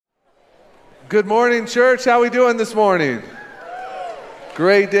Good morning, church. How we doing this morning?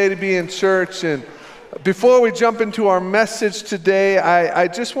 Great day to be in church. And before we jump into our message today, I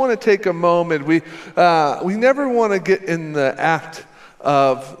just want to take a moment. We never want to get in the act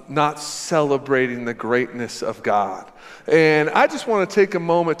of not celebrating the greatness of God. And I just want to take a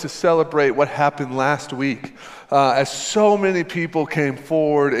moment to celebrate what happened last week as so many people came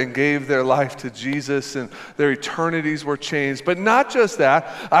forward and gave their life to Jesus and their eternities were changed. But not just that,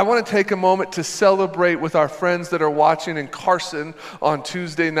 I want to take a moment to celebrate with our friends that are watching in Carson on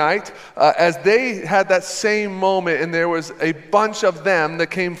Tuesday night as they had that same moment and there was a bunch of them that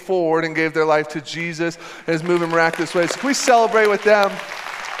came forward and gave their life to Jesus and is moving miraculous ways. So can we celebrate with them?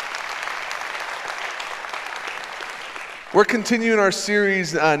 We're continuing our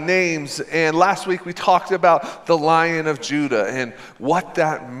series, Names, and last week we talked about the Lion of Judah and what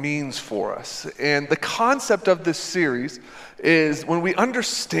that means for us. And the concept of this series is when we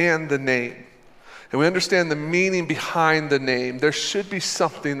understand the name and we understand the meaning behind the name, there should be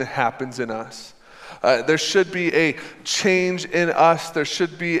something that happens in us. There should be a change in us. There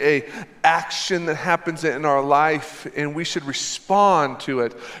should be a action that happens in our life, and we should respond to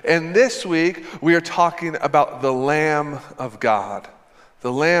it. And this week, we are talking about the Lamb of God.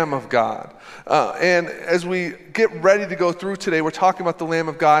 The Lamb of God. And as we get ready to go through today, we're talking about the Lamb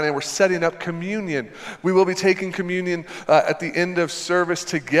of God, and we're setting up communion. We will be taking communion at the end of service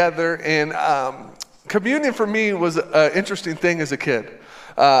together. And communion for me was an interesting thing as a kid.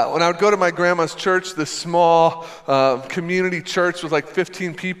 When I would go to my grandma's church, this small community church with like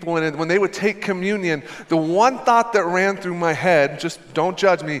 15 people in it, when they would take communion, the one thought that ran through my head, just don't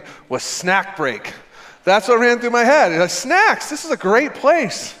judge me, was snack break. That's what ran through my head. Like, snacks, this is a great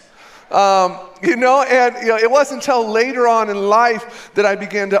place. It wasn't until later on in life that I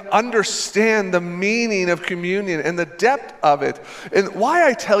began to understand the meaning of communion and the depth of it. And why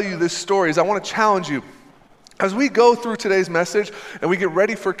I tell you this story is I want to challenge you. As we go through today's message and we get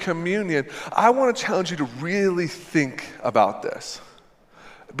ready for communion, I want to challenge you to really think about this.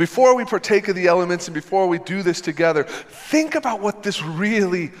 Before we partake of the elements and before we do this together, think about what this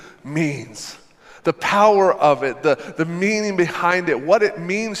really means. The power of it, the meaning behind it, what it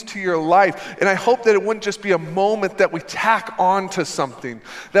means to your life. And I hope that it wouldn't just be a moment that we tack on to something.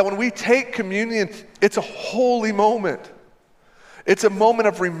 That when we take communion, it's a holy moment. It's a moment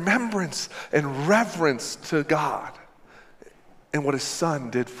of remembrance and reverence to God and what His Son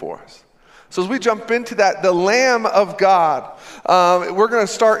did for us. So as we jump into that, the Lamb of God, we're going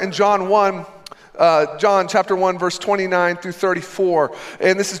to start in John chapter 1, verse 29 through 34.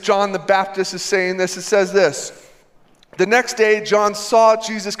 And this is John the Baptist is saying this. It says this: "The next day John saw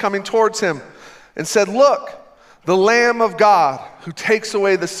Jesus coming towards him and said, 'Look, the Lamb of God who takes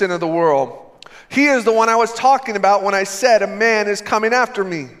away the sin of the world. He is the one I was talking about when I said, a man is coming after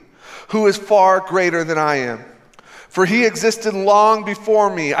me, who is far greater than I am. For he existed long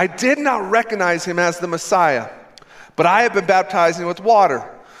before me. I did not recognize him as the Messiah, but I have been baptizing with water,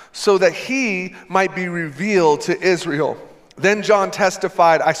 so that he might be revealed to Israel.' Then John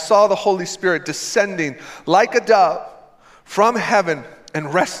testified, 'I saw the Holy Spirit descending like a dove from heaven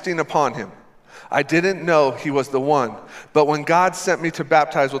and resting upon him. I didn't know he was the one, but when God sent me to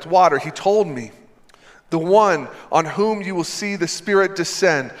baptize with water, he told me, the one on whom you will see the Spirit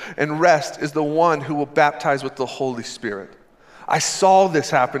descend and rest is the one who will baptize with the Holy Spirit.' I saw this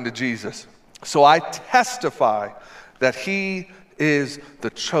happen to Jesus, so I testify that he is the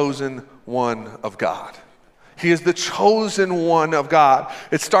chosen one of God." He is the chosen one of God.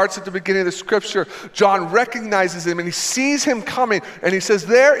 It starts at the beginning of the scripture. John recognizes him and he sees him coming and he says,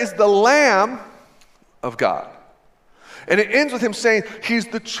 "There is the Lamb of God." And it ends with him saying, he's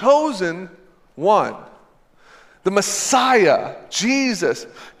the chosen one. The Messiah, Jesus,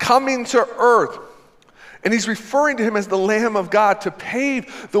 coming to earth. And he's referring to him as the Lamb of God to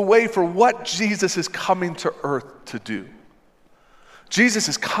pave the way for what Jesus is coming to earth to do. Jesus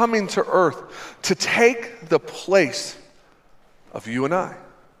is coming to earth to take the place of you and I.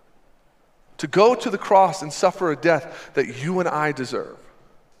 To go to the cross and suffer a death that you and I deserve.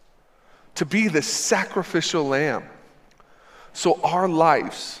 To be the sacrificial lamb. So our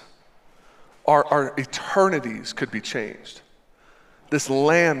lives, our eternities could be changed. This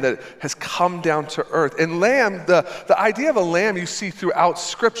lamb that has come down to earth. And lamb, the idea of a lamb you see throughout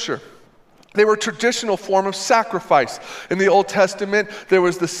Scripture. They were a traditional form of sacrifice. In the Old Testament, there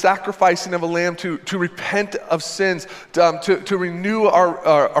was the sacrificing of a lamb to repent of sins, to renew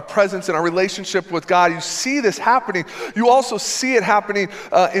our presence and our relationship with God. You see this happening. You also see it happening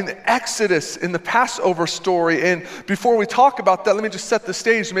in Exodus, in the Passover story. And before we talk about that, let me just set the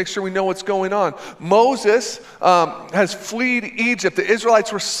stage to make sure we know what's going on. Moses has fled Egypt. The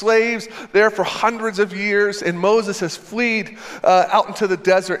Israelites were slaves there for hundreds of years, and Moses has fled out into the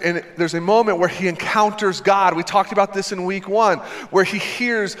desert. And there's a moment where he encounters God. We talked about this in week 1, where he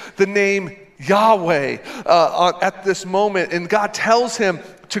hears the name Yahweh at this moment. And God tells him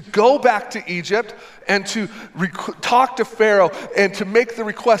to go back to Egypt and to talk to Pharaoh and to make the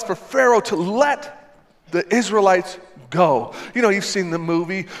request for Pharaoh to let the Israelites go. You know, you've seen the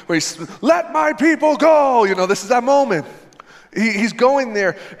movie where he's, let my people go. You know, this is that moment. He's going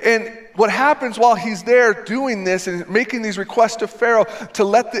there, and what happens while he's there doing this and making these requests to Pharaoh to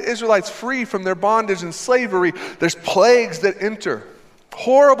let the Israelites free from their bondage and slavery, there's plagues that enter,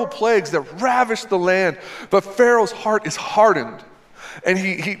 horrible plagues that ravish the land. But Pharaoh's heart is hardened, and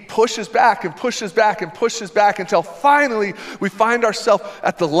he pushes back and pushes back and pushes back until finally we find ourselves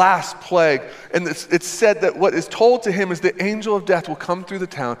at the last plague. And it's said that what is told to him is the angel of death will come through the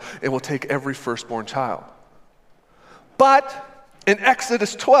town and will take every firstborn child. But in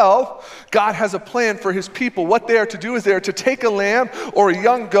Exodus 12, God has a plan for his people. What they are to do is they are to take a lamb or a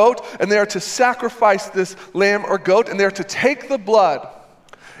young goat, and they are to sacrifice this lamb or goat, and they are to take the blood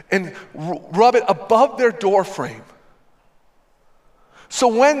and rub it above their door frame. So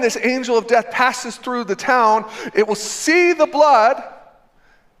when this angel of death passes through the town, it will see the blood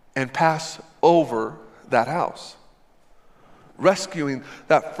and pass over that house, rescuing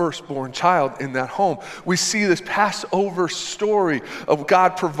that firstborn child in that home. We see this Passover story of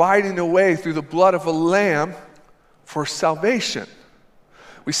God providing a way through the blood of a lamb for salvation.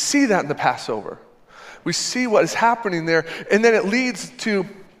 We see that in the Passover. We see what is happening there, and then it leads to,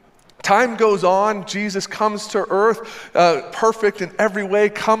 time goes on, Jesus comes to earth, perfect in every way,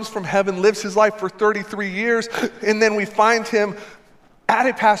 comes from heaven, lives his life for 33 years, and then we find him at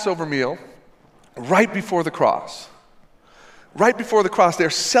a Passover meal right before the cross. Right before the cross, they're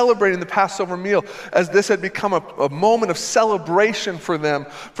celebrating the Passover meal as this had become a moment of celebration for them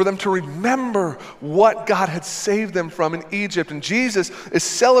to remember what God had saved them from in Egypt. And Jesus is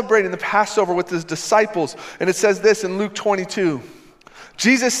celebrating the Passover with his disciples. And it says this in Luke 22.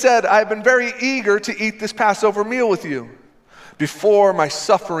 Jesus said, I have been very eager to eat this Passover meal with you before my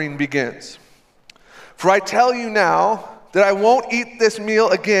suffering begins. For I tell you now that I won't eat this meal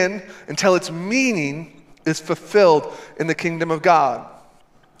again until its meaning is fulfilled in the kingdom of God.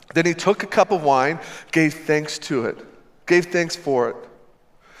 Then he took a cup of wine, gave thanks for it.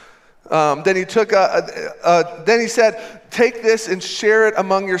 Then he said, take this and share it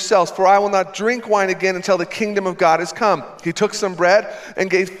among yourselves, for I will not drink wine again until the kingdom of God has come. He took some bread and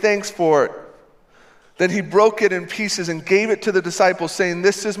gave thanks for it. Then he broke it in pieces and gave it to the disciples, saying,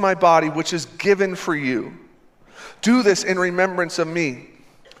 this is my body, which is given for you. Do this in remembrance of me.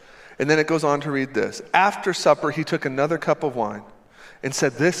 And then it goes on to read this. After supper, he took another cup of wine and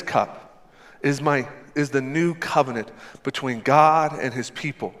said, this cup is the new covenant between God and his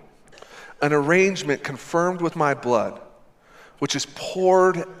people, an arrangement confirmed with my blood, which is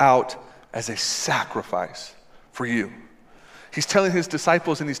poured out as a sacrifice for you. He's telling his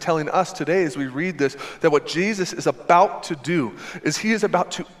disciples, and he's telling us today as we read this, that what Jesus is about to do is he is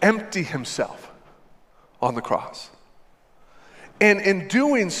about to empty himself on the cross. And in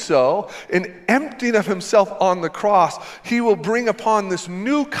doing so, in emptying of himself on the cross, he will bring upon this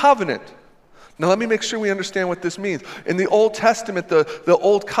new covenant. Now let me make sure we understand what this means. In the Old Testament, the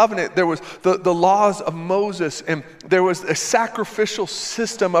Old Covenant, there was the laws of Moses, and there was a sacrificial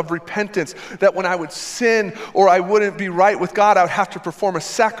system of repentance that when I would sin or I wouldn't be right with God, I would have to perform a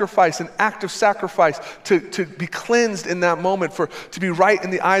sacrifice, an act of sacrifice to be cleansed in that moment, to be right in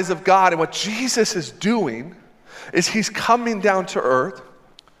the eyes of God. And what Jesus is doing is he's coming down to earth,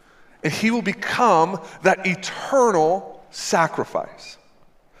 and he will become that eternal sacrifice.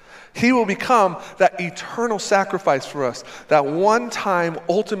 He will become that eternal sacrifice for us, that one-time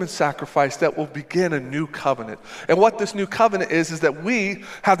ultimate sacrifice that will begin a new covenant. And what this new covenant is that we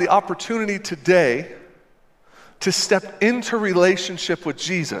have the opportunity today to step into relationship with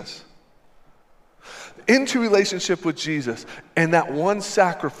Jesus. Into relationship with Jesus, and that one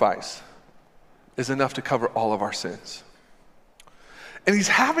sacrifice is enough to cover all of our sins. And he's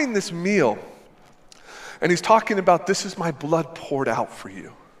having this meal, and he's talking about, this is my blood poured out for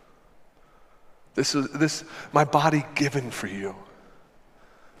you. This is my body given for you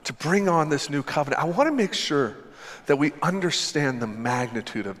to bring on this new covenant. I want to make sure that we understand the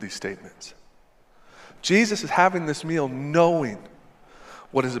magnitude of these statements. Jesus is having this meal knowing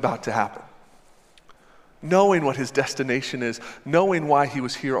what is about to happen, knowing what his destination is, knowing why he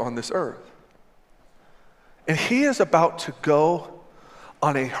was here on this earth. And he is about to go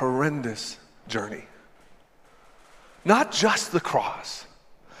on a horrendous journey. Not just the cross,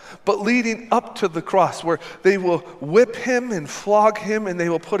 but leading up to the cross, where they will whip him and flog him, and they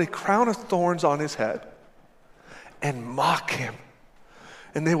will put a crown of thorns on his head and mock him.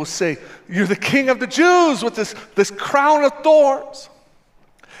 And they will say, "You're the king of the Jews," with this crown of thorns.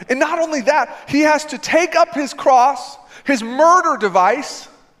 And not only that, he has to take up his cross, his murder device,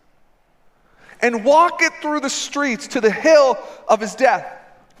 and walk it through the streets to the hill of his death,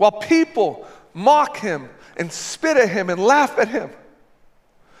 while people mock him and spit at him and laugh at him.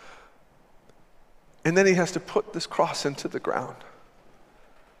 And then he has to put this cross into the ground,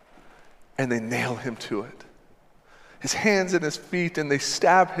 and they nail him to it. His hands and his feet, and they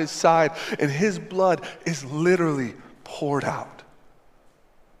stab his side, and his blood is literally poured out.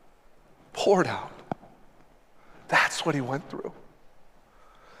 Poured out. That's what he went through.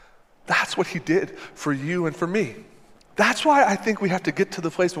 That's what he did for you and for me. That's why I think we have to get to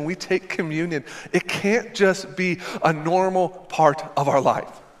the place when we take communion, it can't just be a normal part of our life.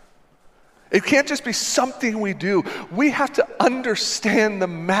 It can't just be something we do. We have to understand the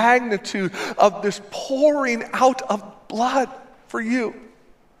magnitude of this pouring out of blood for you.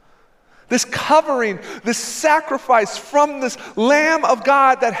 This covering, this sacrifice from this Lamb of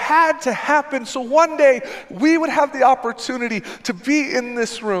God that had to happen so one day we would have the opportunity to be in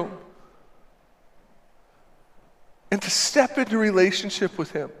this room and to step into relationship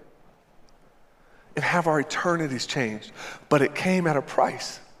with him and have our eternities changed. But it came at a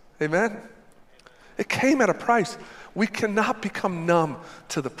price. Amen? It came at a price. We cannot become numb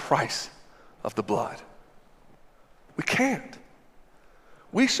to the price of the blood. We can't.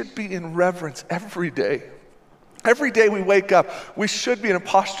 We should be in reverence every day. Every day we wake up, we should be in a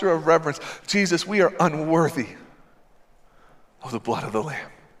posture of reverence. Jesus, we are unworthy of the blood of the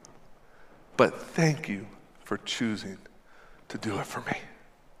Lamb. But thank you for choosing to do it for me.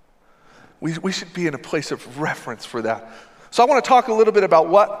 We should be in a place of reverence for that. So I want to talk a little bit about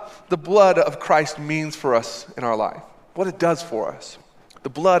what the blood of Christ means for us in our life, what it does for us. The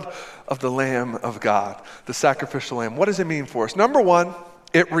blood of the Lamb of God, the sacrificial lamb. What does it mean for us? Number one,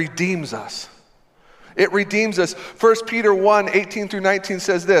 it redeems us. It redeems us. 1 Peter 1, 18 through 19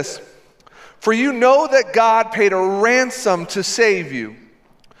 says this, "For you know that God paid a ransom to save you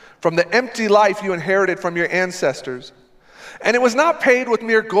from the empty life you inherited from your ancestors. And it was not paid with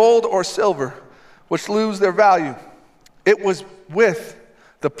mere gold or silver, which lose their value. It was with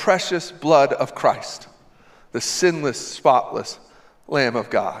the precious blood of Christ, the sinless, spotless Lamb of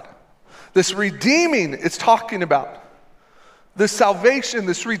God." This redeeming it's talking about, this salvation,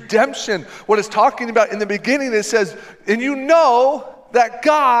 this redemption, what it's talking about in the beginning, it says, and you know that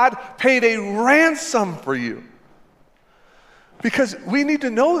God paid a ransom for you. Because we need to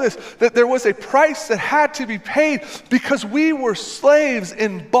know this, that there was a price that had to be paid because we were slaves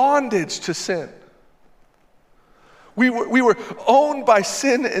in bondage to sin. We were owned by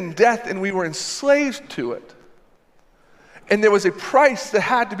sin and death, and we were enslaved to it. And there was a price that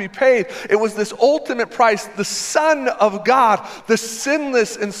had to be paid. It was this ultimate price, the Son of God, the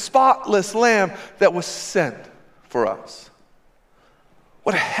sinless and spotless Lamb that was sent for us.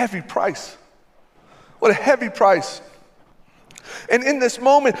 What a heavy price. What a heavy price. And in this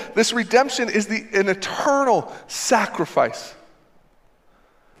moment, this redemption is an eternal sacrifice.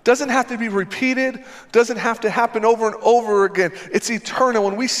 Doesn't have to be repeated, doesn't have to happen over and over again. It's eternal.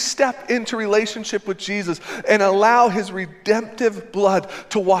 When we step into relationship with Jesus and allow his redemptive blood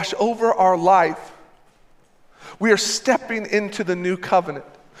to wash over our life, we are stepping into the new covenant.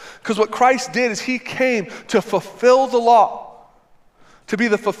 Because what Christ did is he came to fulfill the law, to be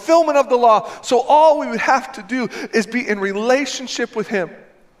the fulfillment of the law. So all we would have to do is be in relationship with him.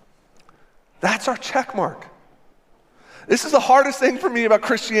 That's our check mark. This is the hardest thing for me about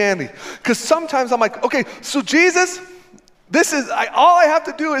Christianity, because sometimes I'm like, okay, so Jesus, all I have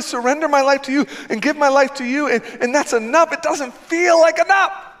to do is surrender my life to you and give my life to you, and that's enough. It doesn't feel like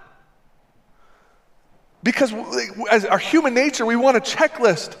enough. Because as our human nature, we want a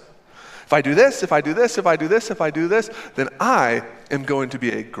checklist. If I do this, if I do this, if I do this, if I do this, then I am going to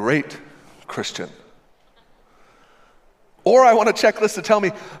be a great Christian. Or I want a checklist to tell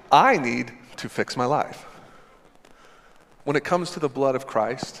me I need to fix my life. When it comes to the blood of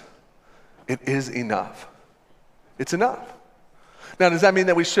Christ, it is enough. It's enough. Now, does that mean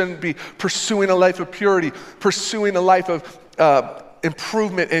that we shouldn't be pursuing a life of purity, pursuing a life of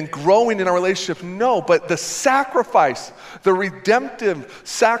improvement and growing in our relationship? No, but the sacrifice, the redemptive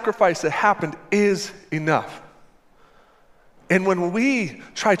sacrifice that happened is enough. And when we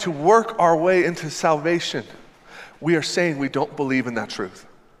try to work our way into salvation, we are saying we don't believe in that truth,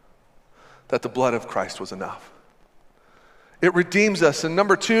 that the blood of Christ was enough. It redeems us. And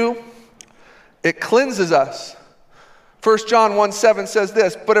number two, it cleanses us. 1 John 1:7 says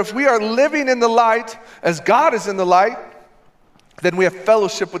this, but if we are living in the light as God is in the light, then we have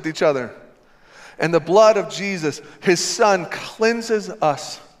fellowship with each other. And the blood of Jesus, his son, cleanses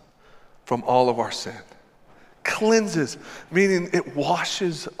us from all of our sin. Cleanses, meaning it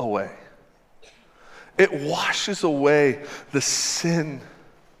washes away. It washes away the sin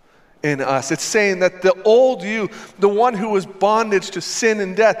in us. It's saying that the old you, the one who was bondage to sin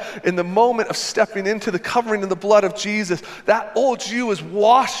and death, in the moment of stepping into the covering of the blood of Jesus, that old you is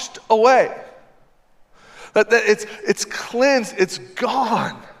washed away. That it's cleansed, it's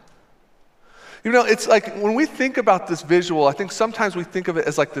gone. You know, it's like when we think about this visual, I think sometimes we think of it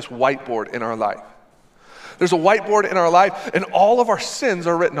as like this whiteboard in our life. There's a whiteboard in our life, and all of our sins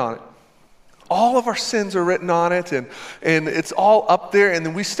are written on it. All of our sins are written on it, and it's all up there, and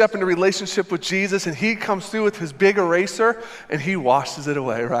then we step into relationship with Jesus, and he comes through with his big eraser, and he washes it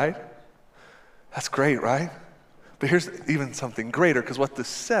away, right? That's great, right? But here's even something greater, because what this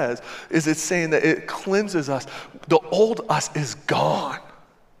says is it's saying that it cleanses us. The old us is gone.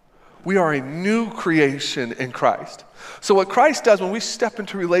 We are a new creation in Christ. So what Christ does when we step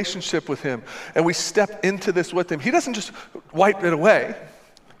into relationship with him and we step into this with him, he doesn't just wipe it away.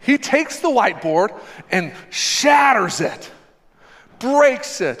 He takes the whiteboard and shatters it,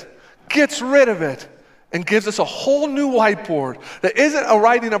 breaks it, gets rid of it, and gives us a whole new whiteboard that isn't a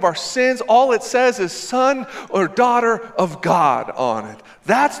writing of our sins. All it says is son or daughter of God on it.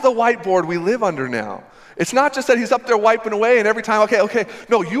 That's the whiteboard we live under now. It's not just that he's up there wiping away and every time, okay.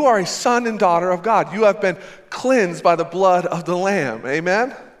 No, you are a son and daughter of God. You have been cleansed by the blood of the Lamb.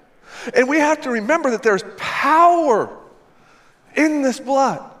 Amen? And we have to remember that there's power in this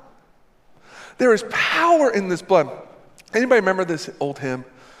blood. There is power in this blood. Anybody remember this old hymn?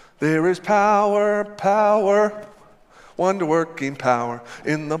 There is power, wonder-working power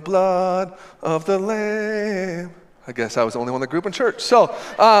in the blood of the Lamb. I guess I was the only one in the group in church. So,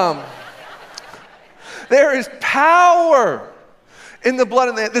 there is power in the blood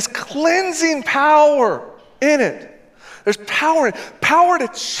of the Lamb. This cleansing power in it. There's power in it. Power to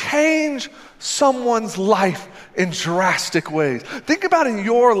change someone's life in drastic ways. Think about in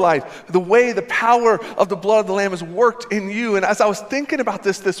your life, the way the power of the blood of the Lamb has worked in you. And as I was thinking about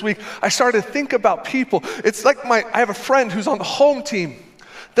this week, I started to think about people. It's like I have a friend who's on the home team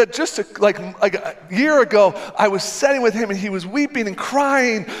that just like a year ago, I was sitting with him and he was weeping and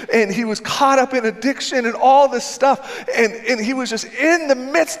crying and he was caught up in addiction and all this stuff. And he was just in the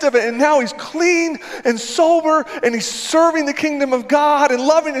midst of it. And now he's clean and sober and he's serving the kingdom of God and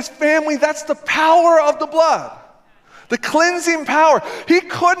loving his family. That's the power of the blood. The cleansing power. He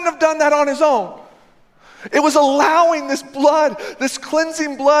couldn't have done that on his own. It was allowing this blood, this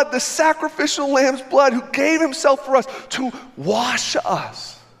cleansing blood, this sacrificial lamb's blood who gave himself for us to wash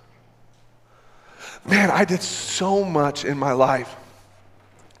us. Man, I did so much in my life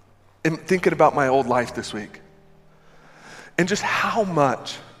in thinking about my old life this week and just how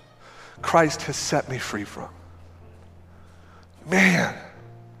much Christ has set me free from. Man,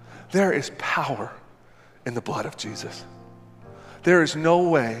 there is power in the blood of Jesus. There is no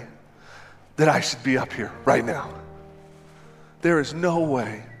way that I should be up here right now. There is no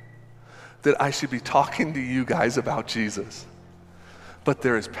way that I should be talking to you guys about Jesus. But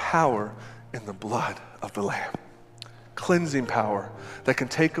there is power in the blood of the Lamb. Cleansing power that can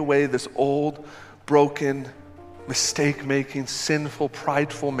take away this old, broken, mistake-making, sinful,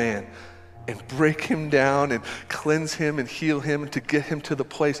 prideful man and break him down and cleanse him and heal him to get him to the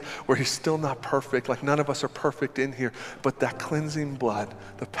place where he's still not perfect, like none of us are perfect in here, but that cleansing blood,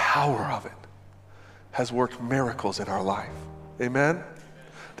 the power of it, has worked miracles in our life. Amen?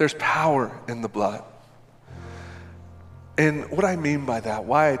 There's power in the blood. And what I mean by that,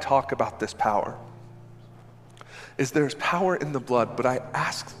 why I talk about this power, is there's power in the blood, but I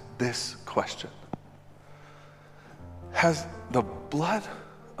ask this question. Has the blood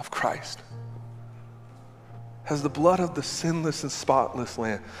of Christ, has the blood of the sinless and spotless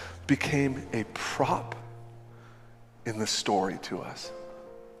Lamb became a prop in the story to us?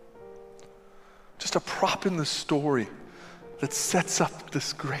 Just a prop in the story that sets up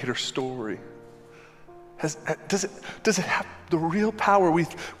this greater story. Does it have the real power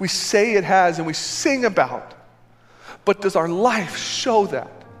we say it has and we sing about? But does our life show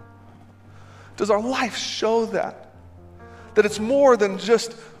that? Does our life show that? That it's more than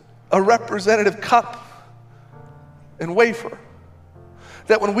just a representative cup and wafer.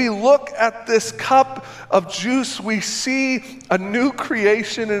 That when we look at this cup of juice, we see a new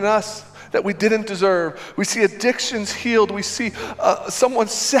creation in us that we didn't deserve. We see addictions healed. We see someone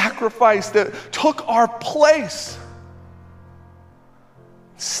sacrificed that took our place,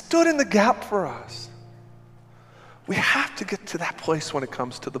 stood in the gap for us. We have to get to that place when it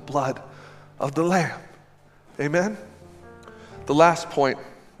comes to the blood of the Lamb. Amen? The last point,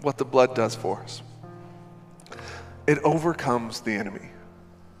 what the blood does for us. It overcomes the enemy.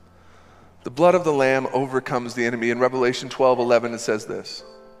 The blood of the Lamb overcomes the enemy. In Revelation 12:11, it says this,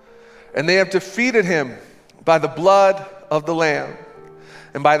 and they have defeated him by the blood of the Lamb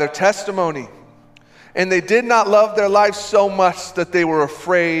and by their testimony. And they did not love their lives so much that they were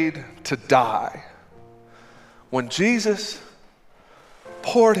afraid to die. When Jesus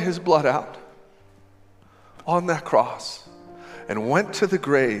poured his blood out on that cross and went to the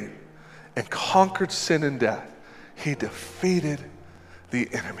grave and conquered sin and death, he defeated the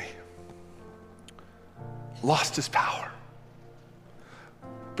enemy. Lost his power.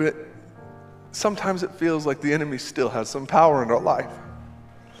 But sometimes it feels like the enemy still has some power in our life.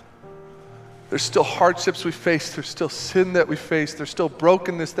 There's still hardships we face. There's still sin that we face. There's still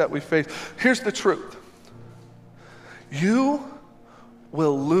brokenness that we face. Here's the truth. You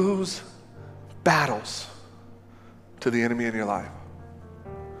will lose battles to the enemy in your life.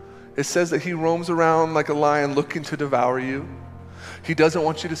 It says that he roams around like a lion looking to devour you. He doesn't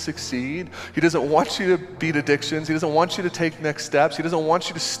want you to succeed. He doesn't want you to beat addictions. He doesn't want you to take next steps. He doesn't want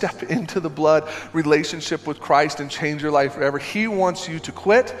you to step into the blood relationship with Christ and change your life forever. He wants you to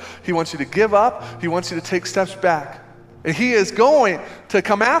quit. He wants you to give up. He wants you to take steps back. And he is going to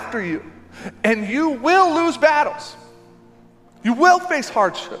come after you. And you will lose battles. You will face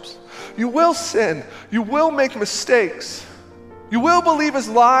hardships. You will sin. You will make mistakes. You will believe his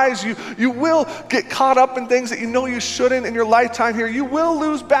lies. You will get caught up in things that you know you shouldn't in your lifetime here. You will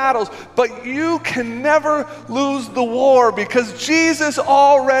lose battles, but you can never lose the war because Jesus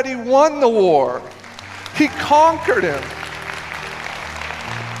already won the war. He conquered him.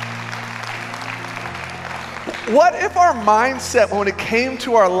 What if our mindset when it came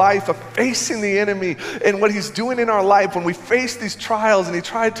to our life of facing the enemy and what he's doing in our life, when we face these trials and he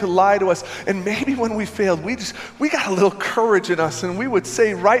tried to lie to us, and maybe when we failed, we got a little courage in us and we would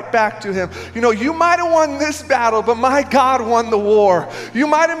say right back to him, you know, you might have won this battle, but my God won the war. You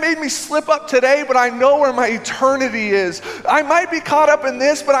might have made me slip up today, but I know where my eternity is. I might be caught up in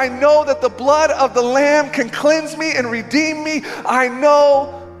this, but I know that the blood of the Lamb can cleanse me and redeem me. I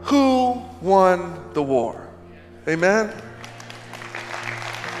know who won the war. Amen?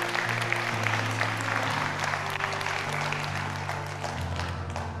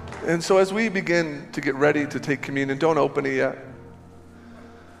 And so as we begin to get ready to take communion, don't open it yet.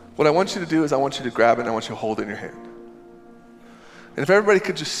 What I want you to do is I want you to grab it and I want you to hold it in your hand. And if everybody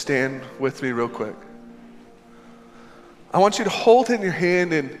could just stand with me real quick. I want you to hold it in your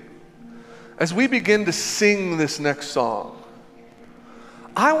hand, and as we begin to sing this next song,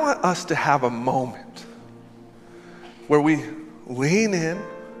 I want us to have a moment where we lean in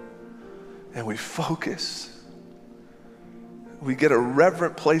and we focus. We get a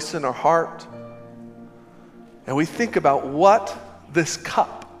reverent place in our heart and we think about what this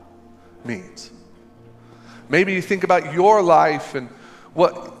cup means. Maybe you think about your life and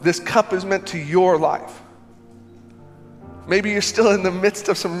what this cup is meant to your life. Maybe you're still in the midst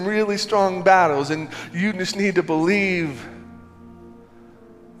of some really strong battles and you just need to believe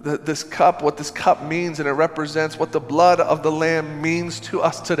this cup, what this cup means, and it represents what the blood of the Lamb means to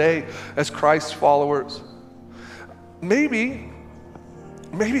us today as Christ's followers. Maybe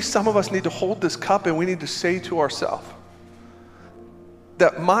some of us need to hold this cup and we need to say to ourselves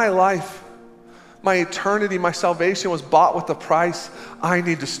that my life, my eternity, my salvation was bought with a price. I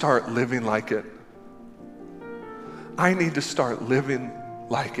need to start living like it. I need to start living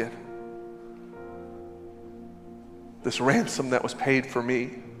like it. This ransom that was paid for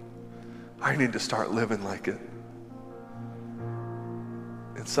me, I need to start living like it.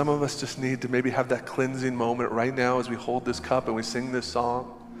 And some of us just need to maybe have that cleansing moment right now as we hold this cup and we sing this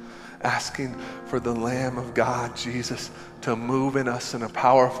song, asking for the Lamb of God, Jesus, to move in us in a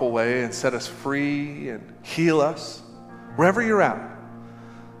powerful way and set us free and heal us, wherever you're at.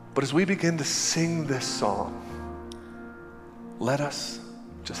 But as we begin to sing this song, let us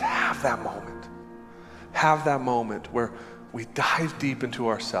just have that moment. Have that moment where we dive deep into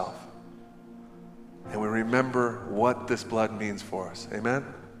ourselves and we remember what this blood means for us. Amen?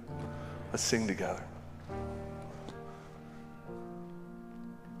 Let's sing together.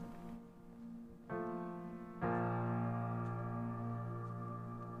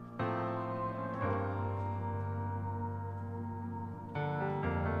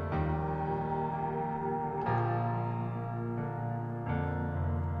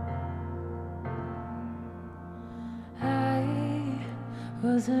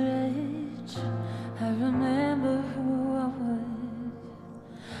 was rich. I remember who I was.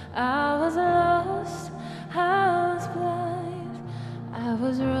 I was lost, I was blind. I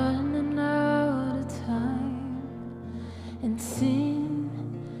was running out of time, and sin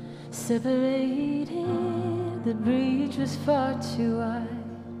separated. The breach was far too wide.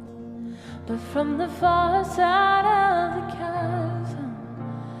 But from the far side of the chasm,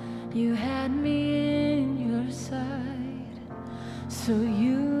 you had me in your sight. So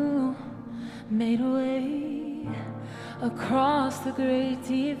you made a way across the great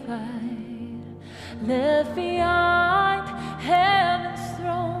divide, left behind heaven's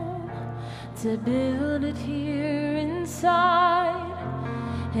throne to build it here inside.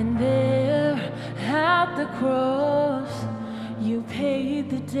 And there at the cross, you paid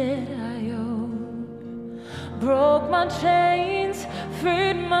the debt I owed, broke my chains,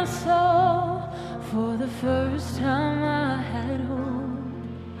 freed my soul. For the first time I had hope.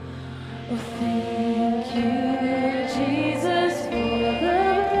 Oh, thank you, Jesus, for the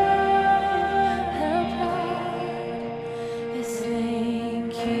blood applied. Yes,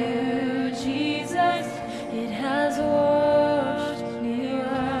 thank you, Jesus, it has washed me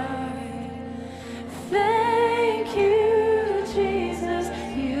white. Thank you, Jesus,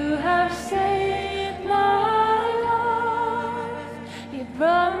 you have saved my life. You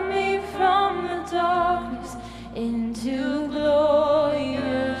brought me from the darkness into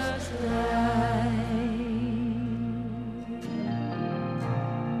glorious light.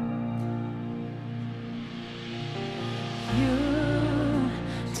 You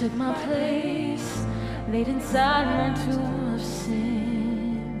took my place, laid inside my tomb of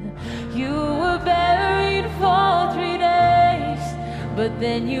sin. You were buried for 3 days, but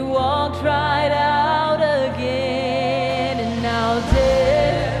then you walked right out again. And now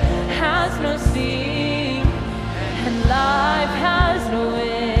death has no sting, and life has no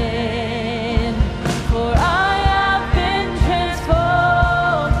end. For I have been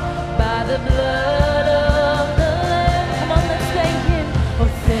transformed by the blood of the Lamb. Come on, let's thank Him. Oh,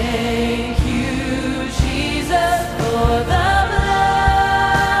 thank you, Jesus, for the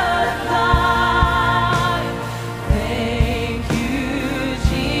blood applied. Thank you,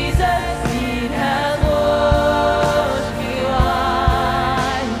 Jesus, it has washed me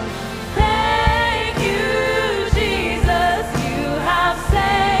white. Thank you, Jesus, you have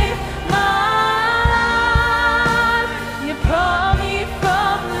saved my life. You brought me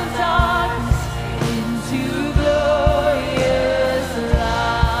from the darkness into glorious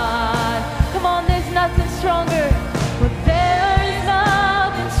light. Come on, there's nothing stronger. Well, there is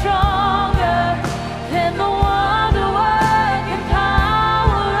nothing stronger than the wonder-working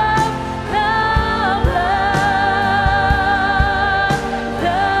power of the blood.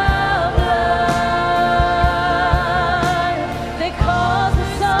 The blood. They call us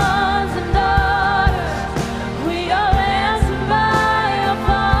sons and daughters. We are ransomed by our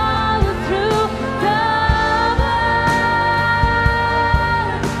Father through the blood.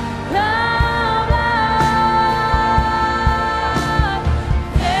 The blood.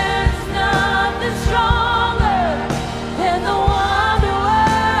 There's nothing stronger than the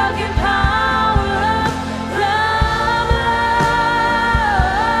wonder-working power of the blood.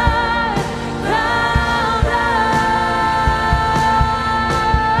 The blood.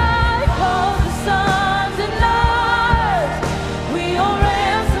 Calls the sons and daughters. We are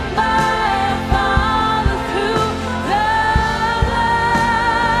ransomed by our Father through the blood.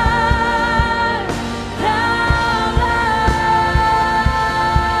 The blood.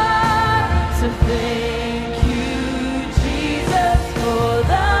 So thank you, Jesus, for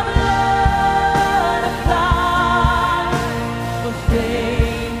the blood applied. Oh,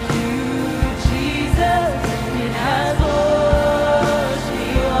 thank you, Jesus, it has washed me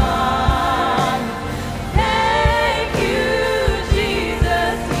white. Thank you,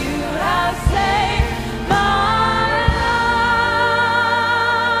 Jesus, you have saved my life.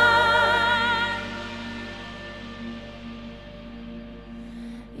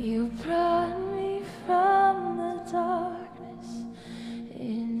 You brought